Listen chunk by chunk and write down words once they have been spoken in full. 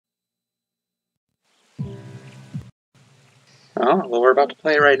Oh, well, we're about to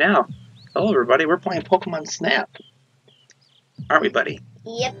play it right now. Hello, everybody. We're playing Pokemon Snap. Aren't we, buddy?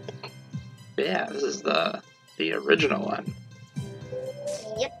 Yep. Yeah, this is the original one.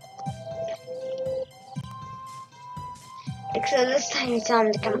 Yep. Except this time it's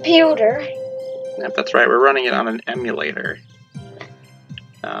on the computer. Yep, that's right. We're running it on an emulator.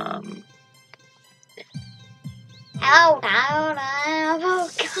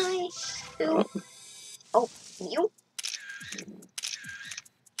 Oh, Mew?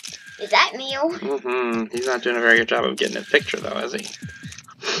 Is that Mew? He's not doing a very good job of getting a picture, though, is he?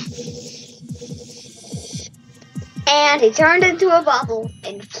 And he turned into a bubble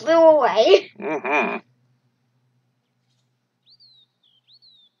and flew away.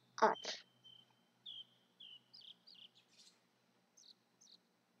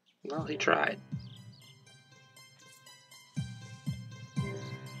 Well, he tried.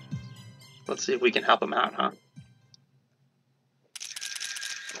 Let's see if we can help him out, huh?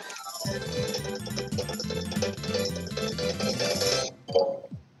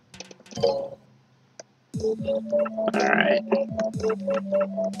 Alright.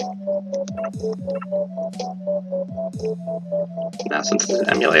 Now, since it's an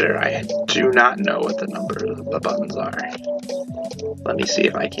emulator, I do not know what the number of the buttons are. Let me see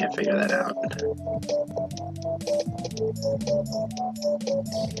if I can't figure that out.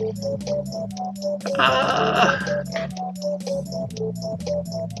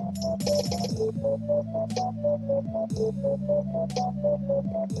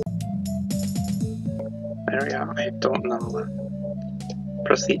 There we go. I don't know.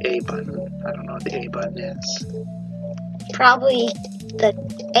 Press the A button. I don't know what the A button is. Probably the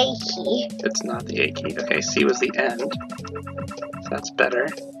A key. It's not the A key. Okay, C was the end. So that's better.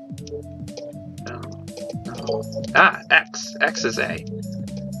 No. Ah, X. X is A.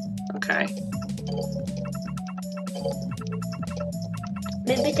 Okay.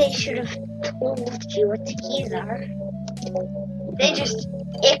 Maybe they should have told you what the keys are. They just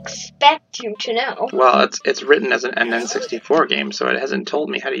expect you to know. Well, it's written as an N64 game, so it hasn't told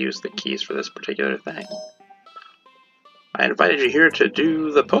me how to use the keys for this particular thing. I invited you here to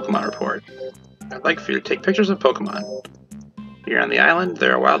do the Pokemon report. I'd like for you to take pictures of Pokemon. Here on the island,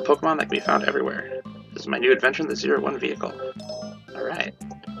 there are wild Pokemon that can be found everywhere. This is my new adventure in the 01 vehicle. Alright.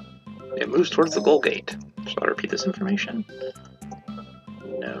 It moves towards the goal gate. Shall I repeat this information?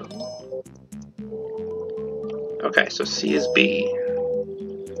 No. Okay, so C is B.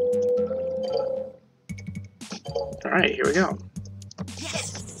 Alright, here we go.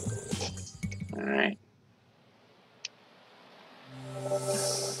 Alright.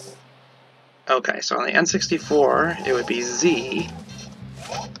 Okay, so on the N64, it would be Z.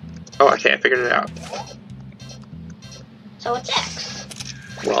 Oh, okay, I figured it out. So it's X.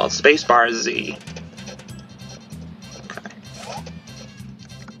 Well, spacebar is Z. Okay.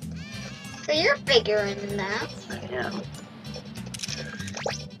 So you're figuring that. I am.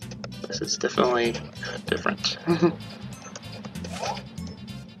 This is definitely different.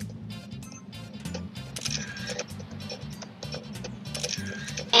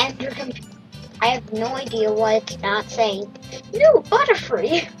 And your computer. I have no idea why it's not saying new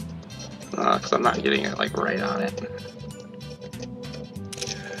Butterfree. Because I'm not getting it like right on it.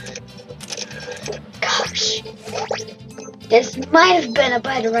 Gosh. This might have been a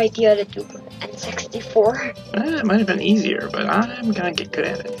better idea to do N64. It might have been easier, but I'm gonna get good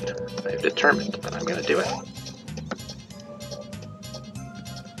at it. I've determined that I'm gonna do it.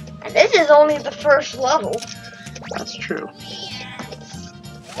 And this is only the first level. That's true.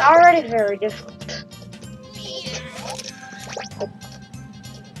 It's already very difficult.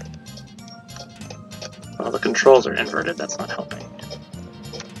 Well, the controls are inverted. That's not helping.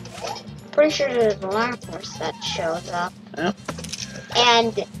 Pretty sure there's a lamp force that shows up. Yep.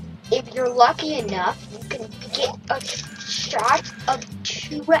 And if you're lucky enough, you can get a shot of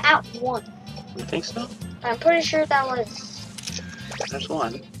 2 at once. You think so? I'm pretty sure that was... There's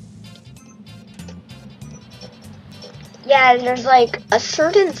one. Yeah, there's like a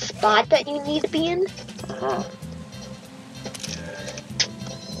certain spot that you need to be in. Uh-huh.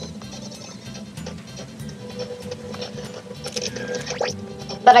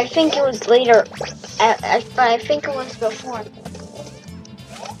 But I think it was later. I think it was before.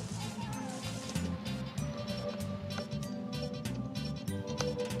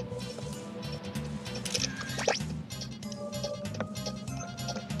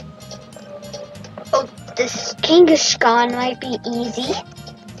 Oh, this Kangaskhan might be easy.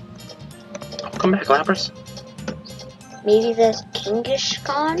 Come back, Lappers. Maybe this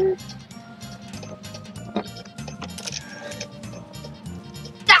Kangaskhan?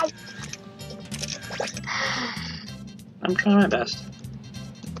 I'm trying my best.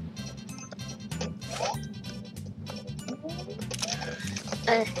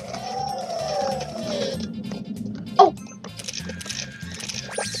 Oh!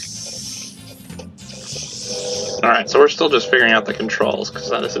 Alright, so we're still just figuring out the controls, because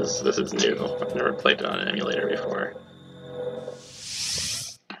this is new. I've never played on an emulator before.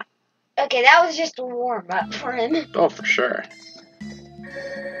 Okay, that was just a warm-up for him. Oh, for sure.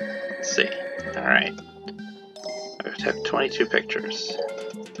 Let's see. Alright. I have 22 pictures.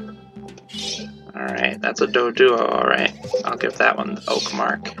 Alright, that's a Doduo, alright. I'll give that one the oak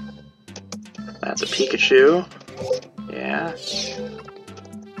mark. That's a Pikachu. Yeah.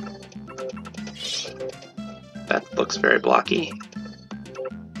 That looks very blocky.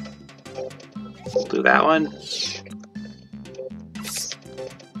 We'll do that one.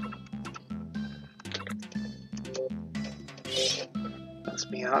 That's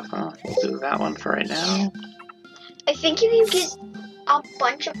Meowth, huh? We'll do that one for right now. I think if you get a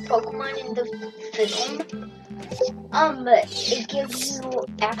bunch of Pokemon in the film, it gives you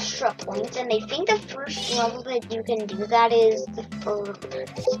extra points, and I think the first level that you can do that is the first.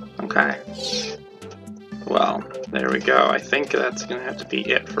 Okay. Well, there we go. I think that's gonna have to be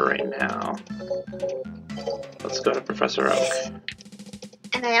it for right now. Let's go to Professor Oak.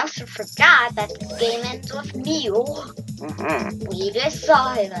 And I also forgot that the game ends with Mew. Mm-hmm. We just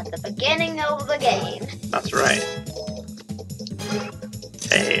saw him at the beginning of the game. That's right.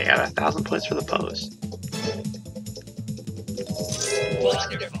 Hey, I got 1,000 points for the pose.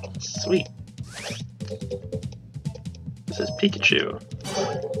 Wonderful. Sweet. This is Pikachu.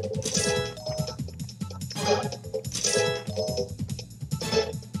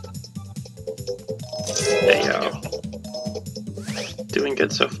 There you go. Doing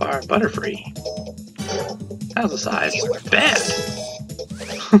good so far. Butterfree. How's the size? Bad.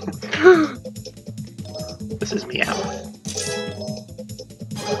 This is Meowth.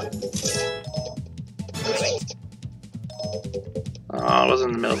 Oh, it was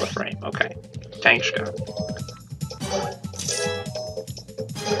in the middle of the frame. Okay. Tankshka.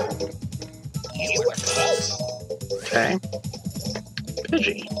 You were close. Okay.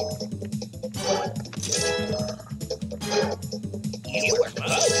 Pidgey. You were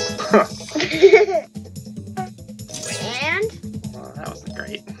close. Huh. And Well, that wasn't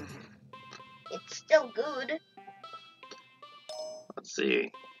great. it's still good. Let's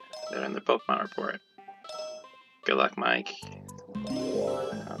see. They're in the Pokemon report. Good luck, Mike.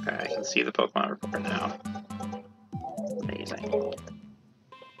 Okay, I can see the Pokemon report now. Amazing.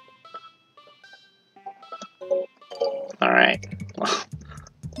 Alright. Well,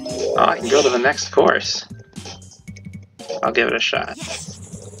 oh, I can go to the next course. I'll give it a shot.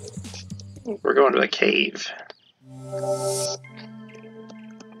 We're going to a cave. Oh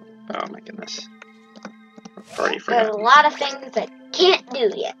my goodness. I've already There's a forgotten. lot of things that can't do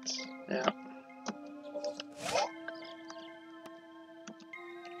yet. Yeah.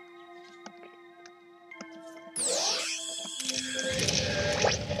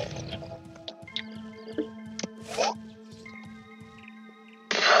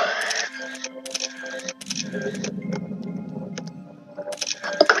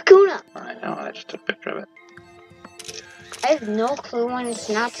 A Kakuna! I know, I just took a picture of it. I have no clue when it's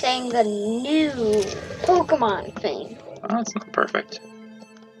not saying the new Pokemon thing. Oh, it's not perfect.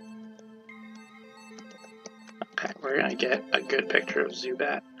 Okay, we're gonna get a good picture of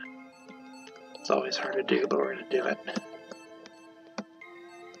Zubat. It's always hard to do, but we're gonna do it.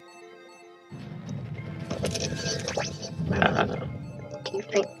 Do you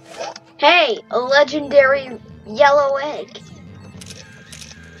think? Hey, a legendary yellow egg.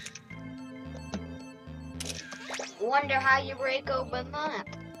 Wonder how you break open that.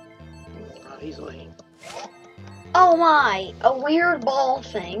 Not easily. Oh my, a weird ball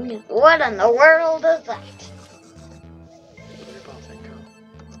thing. What in the world is that? Where did ball thing go?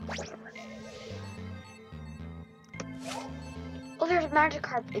 Whatever. Oh, there's a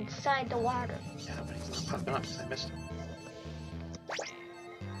Magikarp inside the water. Yeah, but he's not popping up because I missed him.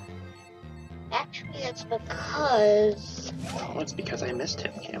 Actually, it's because Oh, it's because I missed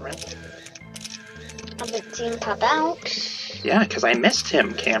him, Cameron. I haven't seen him pop out. Yeah, because I missed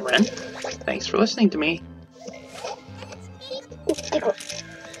him, Cameron. Thanks for listening to me. Ooh, tickle.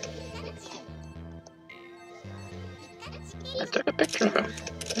 I took a picture of him.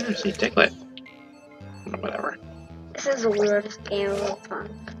 There, see, Diglett. Whatever. This is the weirdest game of all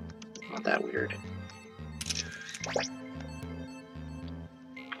time. Not that weird.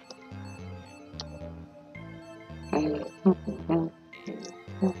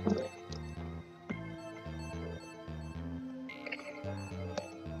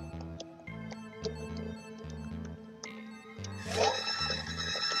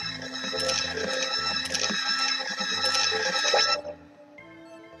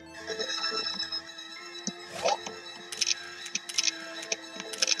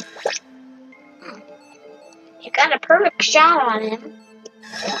 You got a perfect shot on him.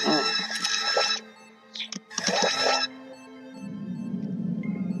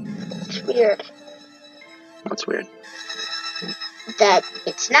 It's weird That's weird. that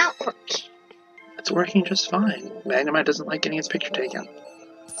it's not working. It's working just fine. Magnemite doesn't like getting its picture taken.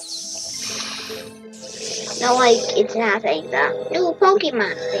 Not like it's having that new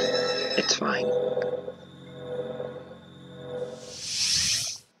Pokemon thing. It's fine.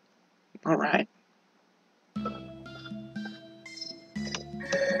 Alright.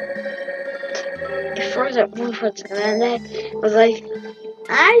 Before that and I was like,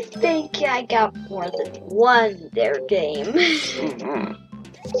 I think I got more than one their game. Mm-hmm.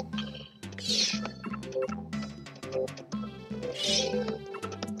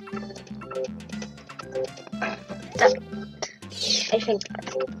 I think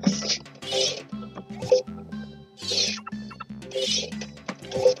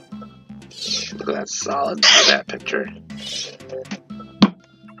Look at that solid that picture.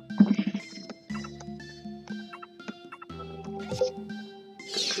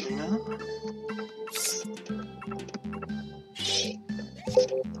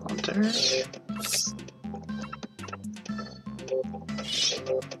 Hunter.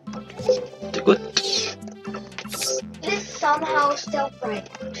 Diglett. this somehow still right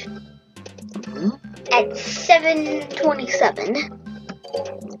Mm-hmm. at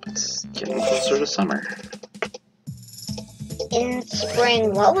 7:27 It's getting closer to summer. in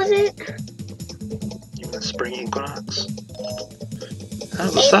spring. What was it? Even the spring equinox.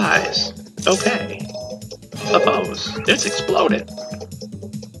 How's the size? Okay. Oppose. It's exploded.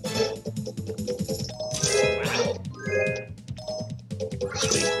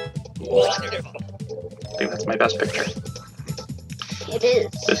 Sweet. Wonderful. I think that's my best picture. It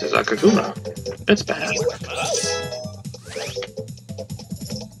is. This is a Kakuna. It's bad. You were close.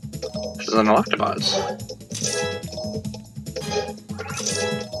 This is an Electabuzz.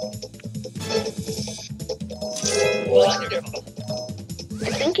 Wonderful. I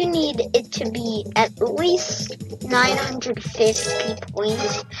think you need it to be at least 950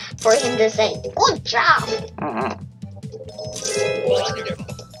 points for him to say, good job. Uh-huh. Wonderful.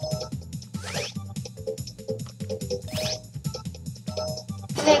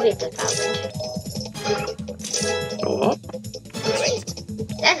 Maybe it's 1,000. Oh, Great.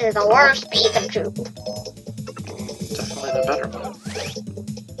 This is the worst Pikachu. definitely the better one.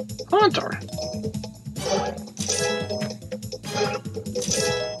 Hunter.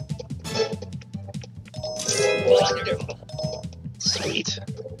 Wonderful. Sweet.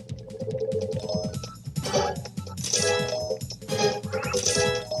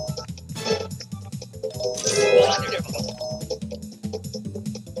 Wonderful.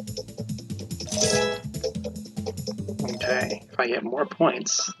 Okay. If I get more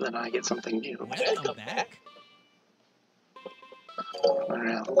points, then I get something new. Welcome back.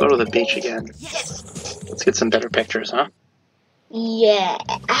 Alright, we'll go to the beach again. Yes. Let's get some better pictures, huh? Yeah.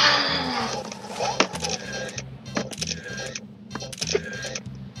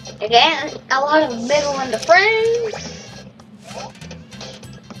 Again, a lot of middle and the frames.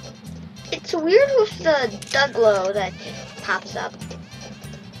 It's weird with the Douglow that just pops up.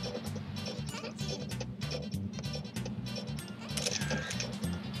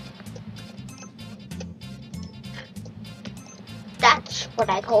 That's what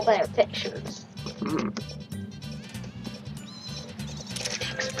I call better pictures. Hmm.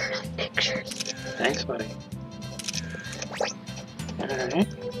 Expert on pictures. Thanks, buddy. Alright.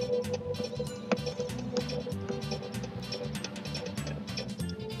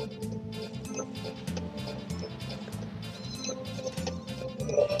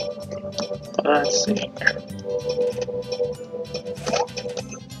 Let's see here.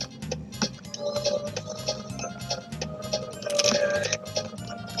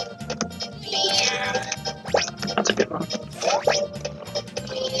 That's a good one.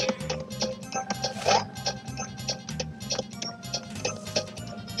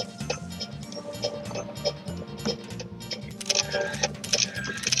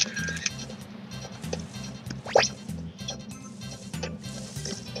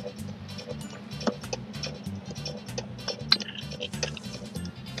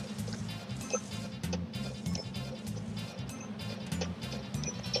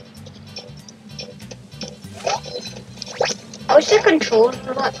 I wish the controls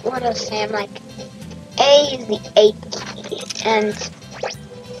would have said like A is the A key and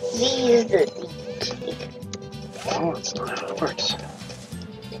Z is the Z key. Oh, that's not how it works.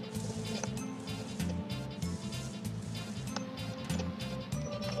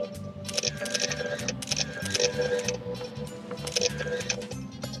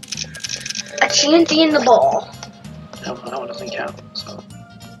 A chanty in the ball. that one doesn't count, so.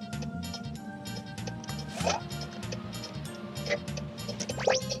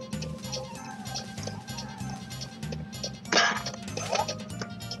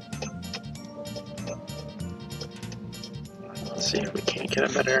 Let's see if we can't get a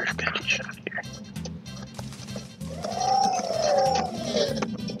better picking shot here.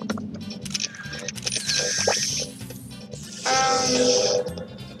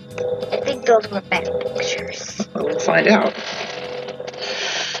 I think those were better pictures. Well, we'll find out.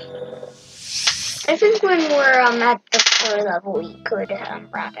 I think when we're at the 4 level, we could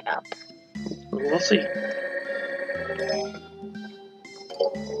wrap it up. We'll see.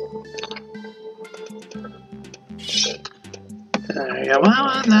 There you go.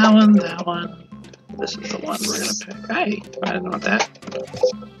 That one. This is the one we're gonna pick. Hey, I didn't want that.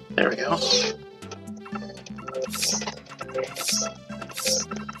 There we go.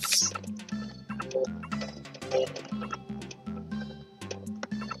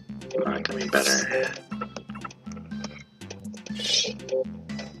 Not gonna be better.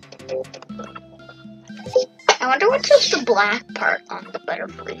 I wonder what's just the black part on the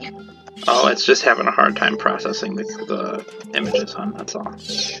Butterfree. Oh, it's just having a hard time processing the images on, that's all.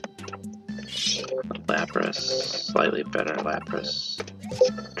 Lapras, slightly better Lapras.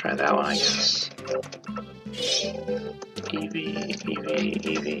 Try that one, I guess. Eevee.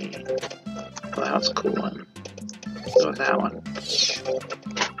 Well, that was a cool one. Go with that one.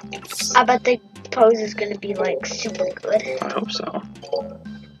 I bet the pose is gonna be like super good. I hope so.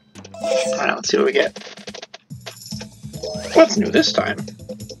 Alright, let's see what we get. What's new this time?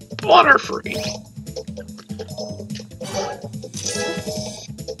 Butterfree.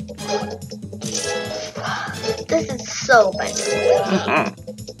 This is so better.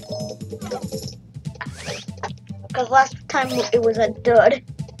 Because last time it was a dud.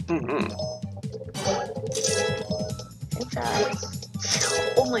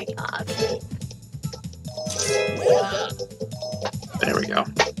 Oh my god. There we go.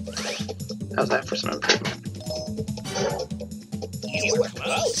 How's that for some improvement? You were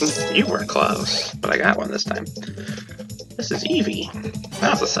close. You were close, but I got one this time. This is Eevee.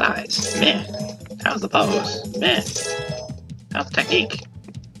 How's the size? Meh. How's the pose? Meh. How's the technique?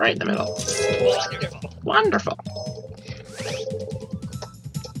 Right in the middle. Wonderful. Wonderful.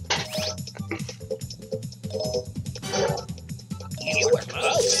 You were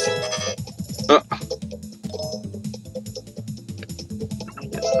close. I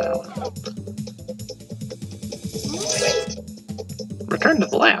guess that one. Return to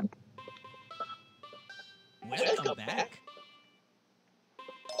the lab. Welcome back.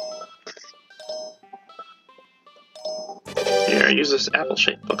 Here, use this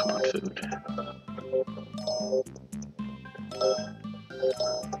apple-shaped Pokemon food.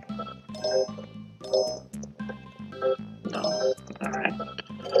 No. Alright.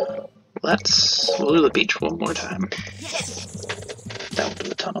 We'll do the beach one more time. Down to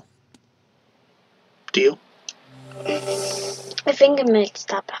the tunnel. Deal? I think I might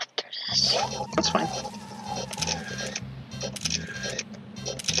stop after this. That's fine.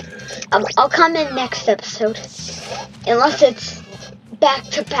 I'll come in next episode. Unless it's back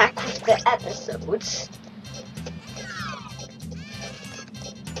to back with the episodes.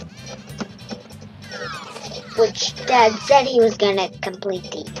 Which Dad said he was gonna complete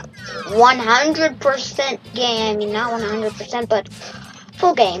the 100% game. I mean, not 100%, but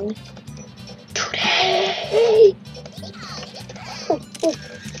full game. Today! Ooh, ooh.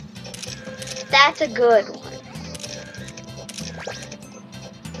 That's a good one.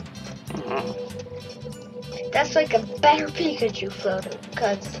 That's like a better Pikachu photo,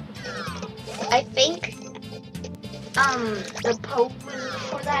 because I think the pose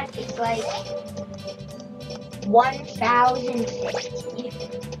for that is like 1060.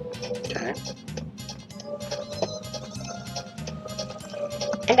 Okay.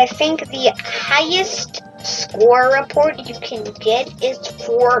 And I think the highest score report you can get is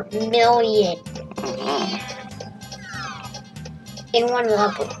 4 million in one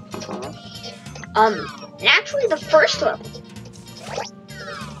level. And actually the first level.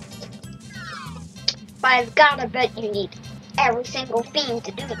 But I've gotta bet you need every single theme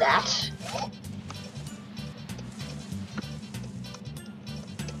to do that.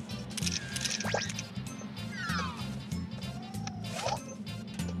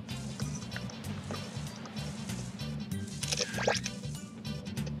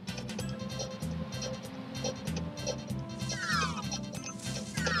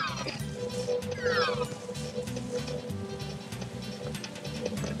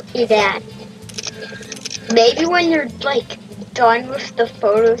 That maybe when you're like done with the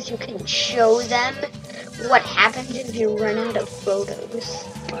photos, you can show them what happens if you run out of photos.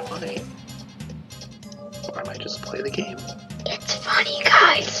 I might. Or I might just play the game. It's funny,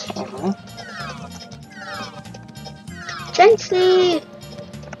 guys. Uh-huh. Fancy.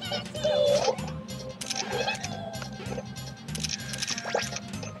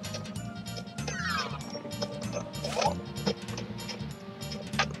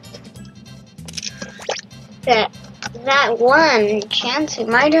 That one chance it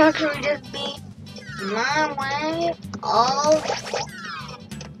might actually just be my way of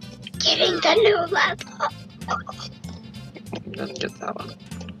getting the new laptop. Didn't get that one.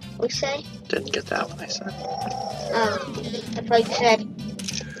 We say? Didn't get that one, I said. Oh, I thought you said,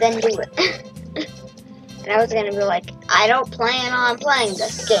 then do it. And I was gonna be like, I don't plan on playing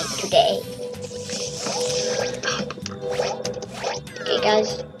this game today. Okay,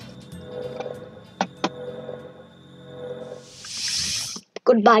 guys.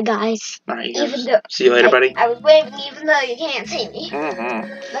 Goodbye, guys. Alright, you Even guys. though See you later, buddy. I was waving even though you can't see me.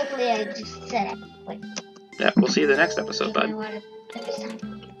 Mm-hmm. Luckily, I just said it. Like, Yeah, we'll see you the next episode, bud.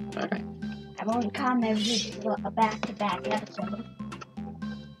 Okay. I won't come every back-to-back episode.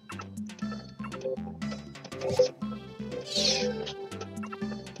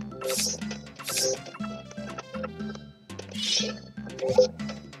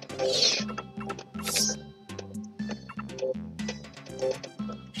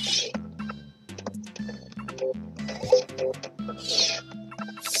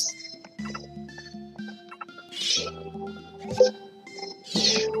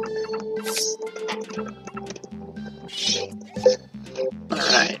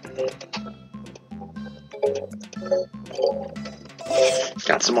 Alright.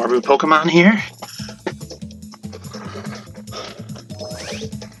 Got some more new Pokemon here.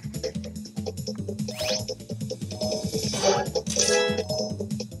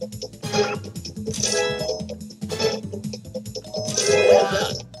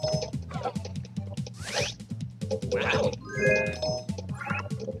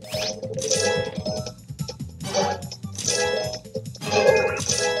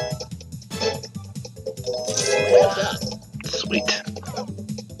 Wow. Sweet.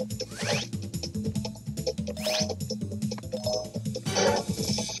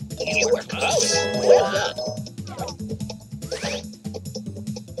 You were close. Well done.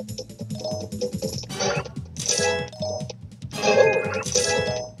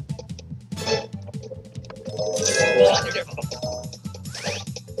 Wonderful.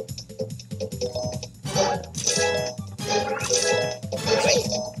 Great.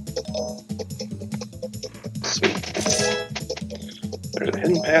 Sweet. There's a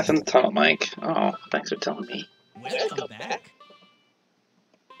hidden path in the tunnel, Mike. Oh, thanks for telling me. Welcome back.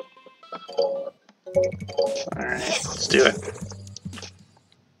 Alright, let's do it.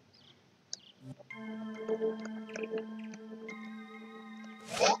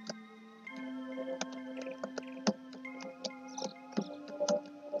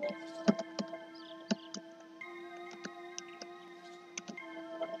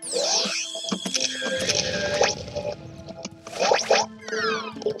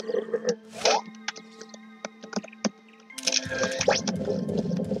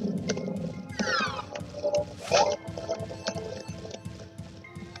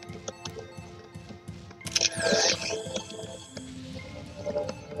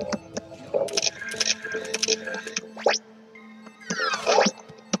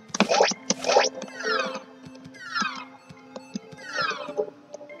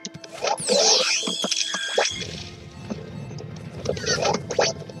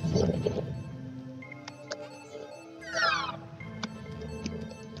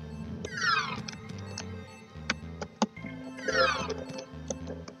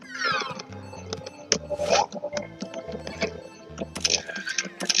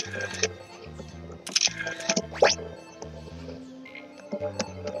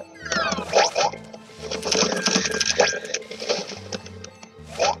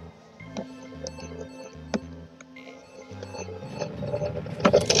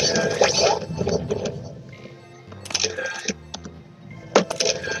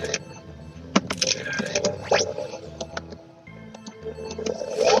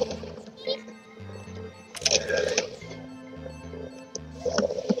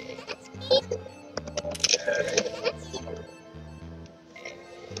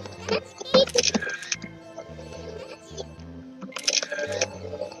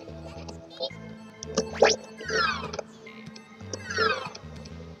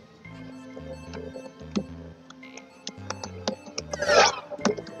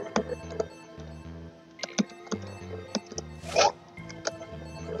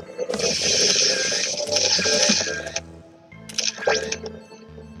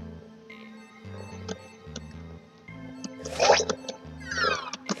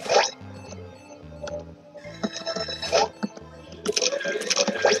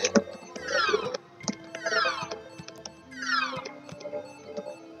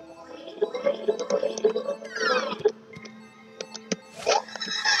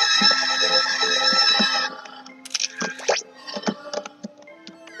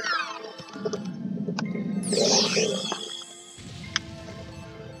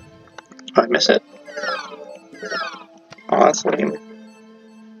 Oh, I miss it. Oh, that's lame.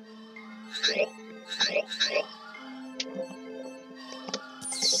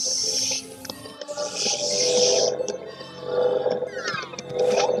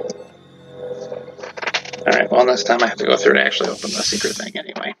 Alright, well, this time I have to go through to actually open the secret thing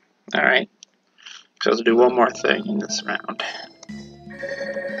anyway. Alright. So let's do one more thing in this round.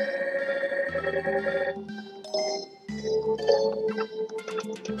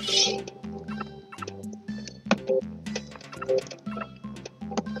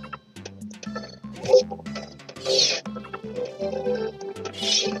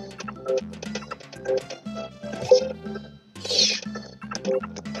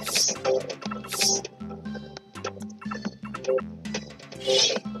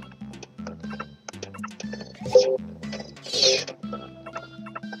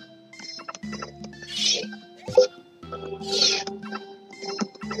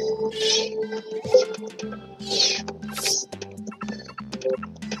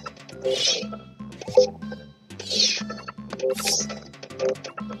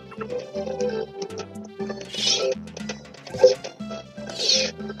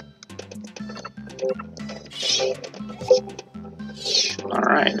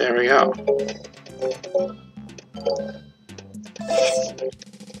 Alright, there we go.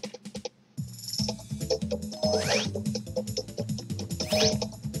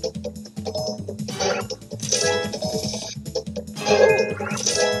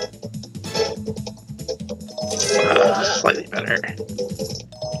 Slightly better.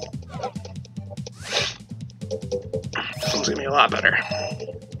 This one's gonna be a lot better.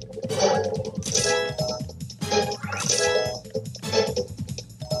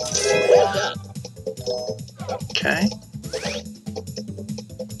 Okay.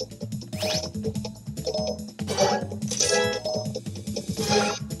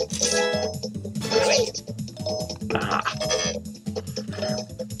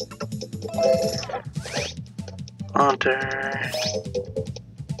 Haunter.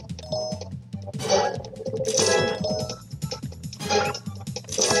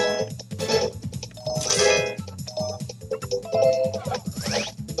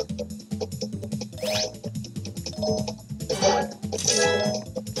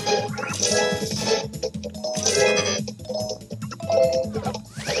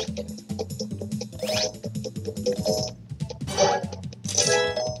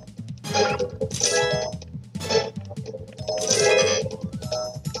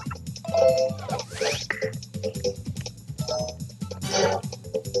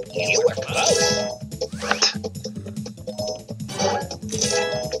 You were close.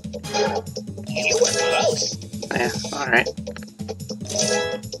 You were close. Yeah, alright.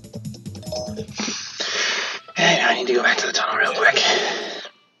 Hey, I need to go back to the tunnel real quick.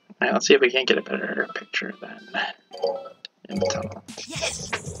 Alright, let's see if we can't get a better picture than in the tunnel. Yes.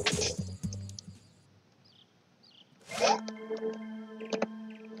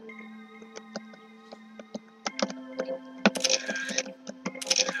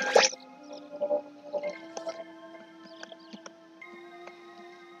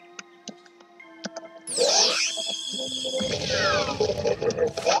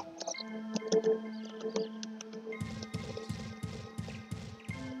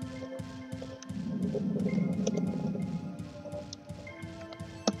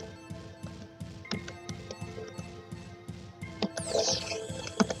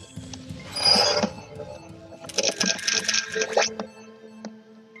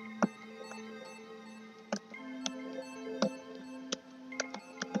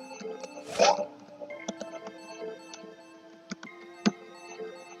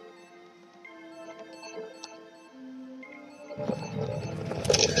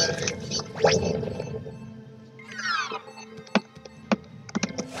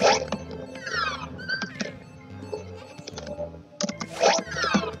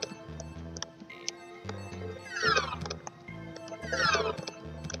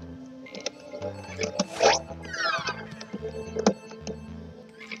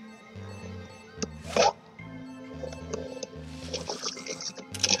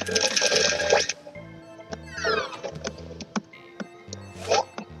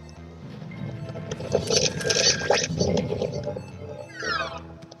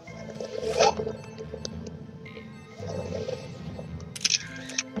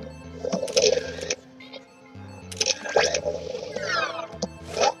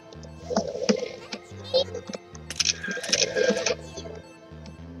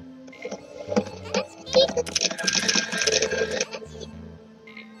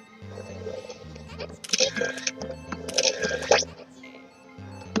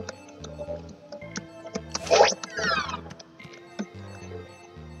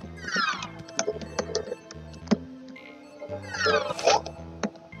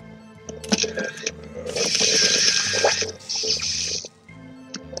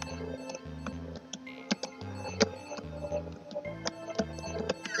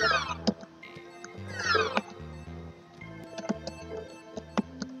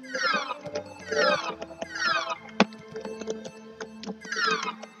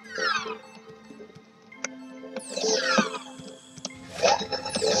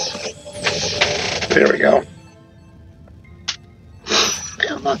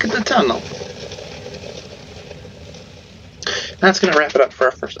 Look at the tunnel. That's going to wrap it up for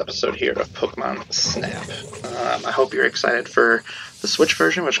our first episode here of Pokemon Snap. I hope you're excited for the Switch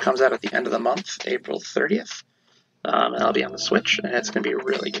version, which comes out at the end of the month, April 30th. And I'll be on the Switch, and it's going to be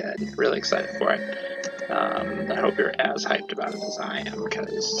really good. Really excited for it. I hope you're as hyped about it as I am,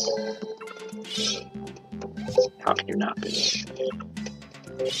 because how can you not be?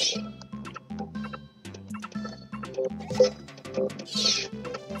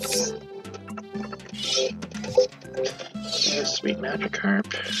 There's a sweet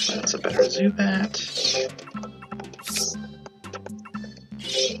Magikarp. That's a better Zubat.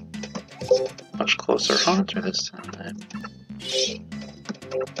 Much closer Haunter this time.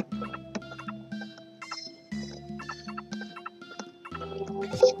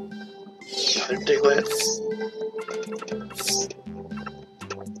 Another Diglett.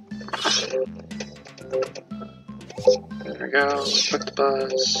 There we go. Quick to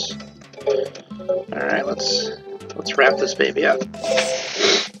buzz. Alright, let's wrap this baby up.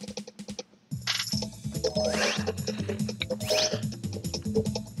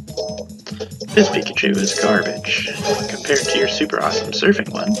 This Pikachu is garbage compared to your super awesome surfing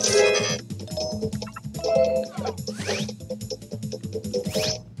one.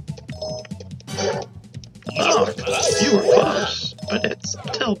 Oh, you were close, but it's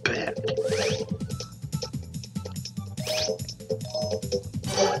still bad.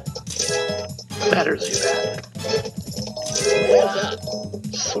 Better Zubat.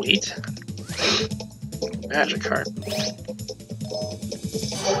 Sweet. Magikarp.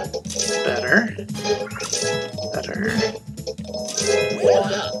 Better. Better.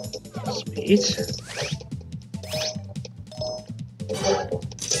 Sweet.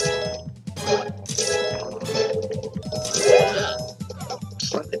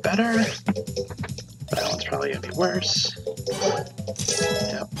 Slightly better. That one's probably gonna be worse.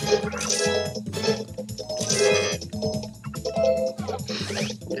 Yep.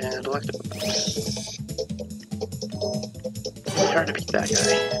 And Electabuzz. Really hard to beat that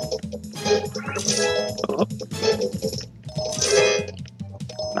guy. Oh.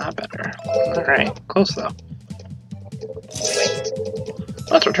 Not better. Alright, close though.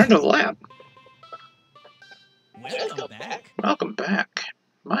 Let's return to the lab. Welcome back. Welcome back.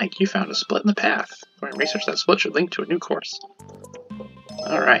 Mike, you found a split in the path. When research that split should link to a new course.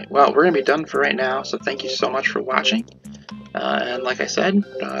 Alright, well, we're going to be done for right now, so thank you so much for watching. And like I said,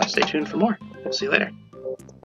 stay tuned for more. We'll see you later.